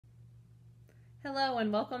Hello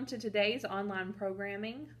and welcome to today's online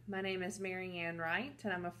programming. My name is Mary Ann Wright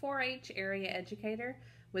and I'm a 4-H area educator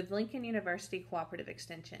with Lincoln University Cooperative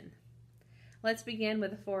Extension. Let's begin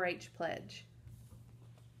with a 4-H pledge.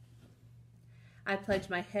 I pledge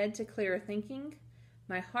my head to clearer thinking,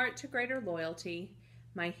 my heart to greater loyalty,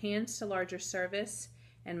 my hands to larger service,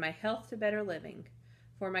 and my health to better living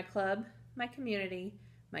for my club, my community,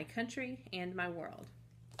 my country, and my world.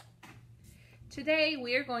 Today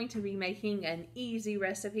we are going to be making an easy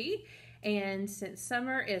recipe, and since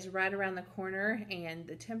summer is right around the corner and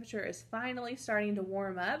the temperature is finally starting to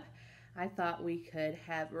warm up, I thought we could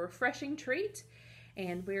have a refreshing treat,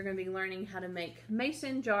 and we're going to be learning how to make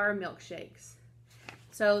Mason Jar Milkshakes.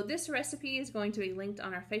 So this recipe is going to be linked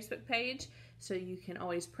on our Facebook page, so you can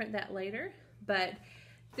always print that later, but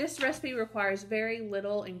this recipe requires very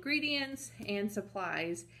little ingredients and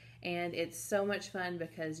supplies, and it's so much fun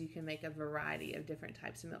because you can make a variety of different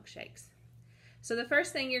types of milkshakes. So the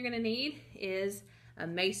first thing you're going to need is a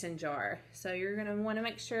mason jar. So you're going to want to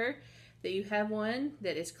make sure that you have one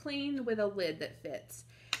that is clean with a lid that fits.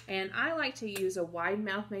 And I like to use a wide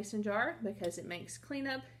mouth mason jar because it makes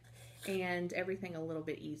cleanup and everything a little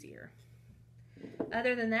bit easier.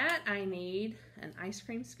 Other than that, I need an ice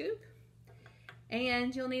cream scoop,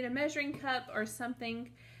 and you'll need a measuring cup or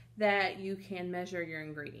something that you can measure your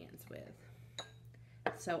ingredients with.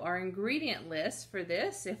 So our ingredient list for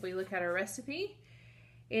this, if we look at our recipe,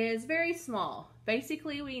 is very small.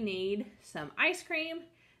 Basically, we need some ice cream,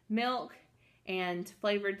 milk, and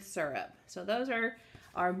flavored syrup. So those are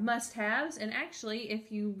our must-haves, and actually,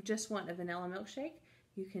 if you just want a vanilla milkshake,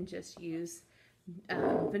 you can just use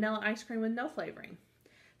vanilla ice cream with no flavoring.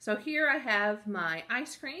 So here I have my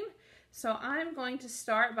ice cream. So I'm going to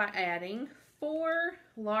start by adding 4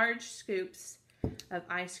 large scoops of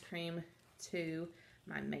ice cream to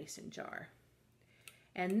my mason jar.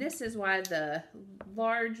 And this is why the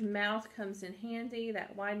large mouth comes in handy,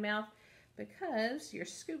 that wide mouth, because your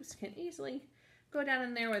scoops can easily go down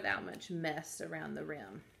in there without much mess around the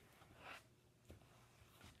rim.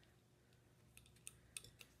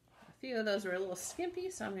 A few of those are a little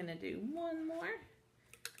skimpy, so I'm going to do one more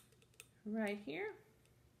right here.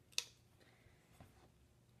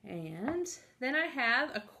 And then I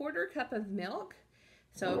have a 1/4 cup of milk.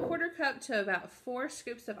 So a 1/4 cup to about 4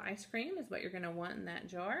 scoops of ice cream is what you're going to want in that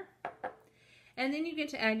jar. And then you get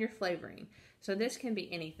to add your flavoring. So this can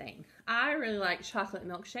be anything. I really like chocolate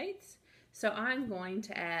milkshakes, so I'm going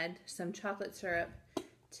to add some chocolate syrup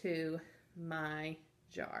to my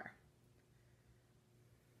jar.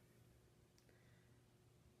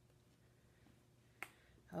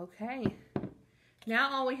 Okay.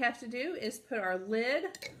 Now all we have to do is put our lid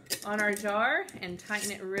on our jar and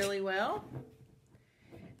tighten it really well.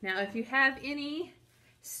 Now if you have any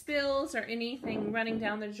spills or anything running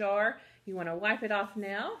down the jar, you want to wipe it off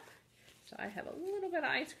now. So I have a little bit of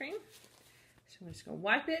ice cream. So I'm just going to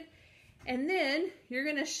wipe it. And then you're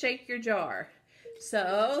going to shake your jar.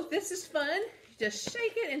 So this is fun. Just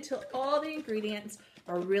shake it until all the ingredients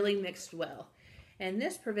are really mixed well. And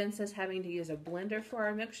this prevents us having to use a blender for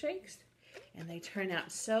our milkshakes. And they turn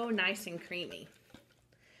out so nice and creamy.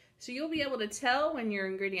 So you'll be able to tell when your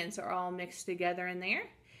ingredients are all mixed together in there.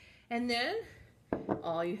 And then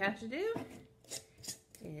all you have to do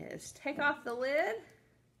is take off the lid,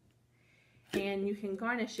 and you can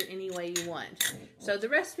garnish it any way you want. So the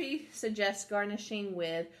recipe suggests garnishing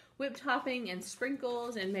with whipped topping and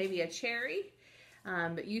sprinkles and maybe a cherry.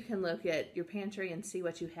 But you can look at your pantry and see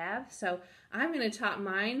what you have. So I'm going to top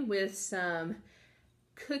mine with some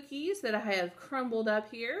cookies that I have crumbled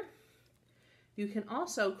up here. You can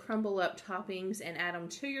also crumble up toppings and add them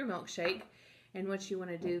to your milkshake. And what you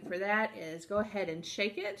want to do for that is go ahead and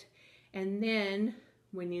shake it. And then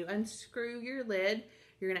when you unscrew your lid,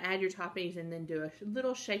 you're going to add your toppings and then do a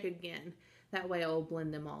little shake again. That way it will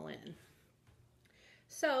blend them all in.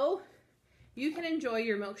 So you can enjoy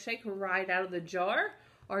your milkshake right out of the jar,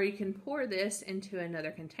 or you can pour this into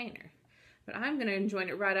another container. But I'm going to enjoy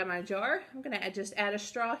it right out of my jar. I'm going to just add a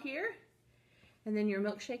straw here, and then your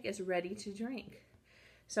milkshake is ready to drink.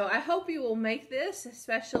 So I hope you will make this,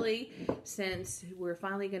 especially since we're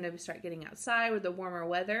finally going to start getting outside with the warmer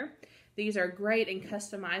weather. These are great and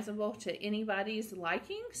customizable to anybody's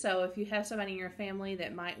liking. So if you have somebody in your family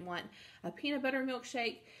that might want a peanut butter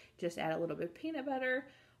milkshake, just add a little bit of peanut butter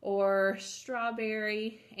or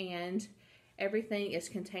strawberry, and everything is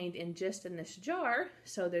contained in just in this jar,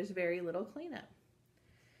 so there's very little cleanup.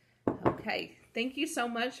 Okay, thank you so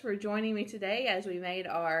much for joining me today as we made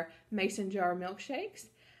our Mason Jar Milkshakes.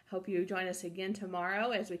 Hope you join us again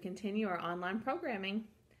tomorrow as we continue our online programming.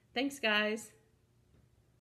 Thanks, guys.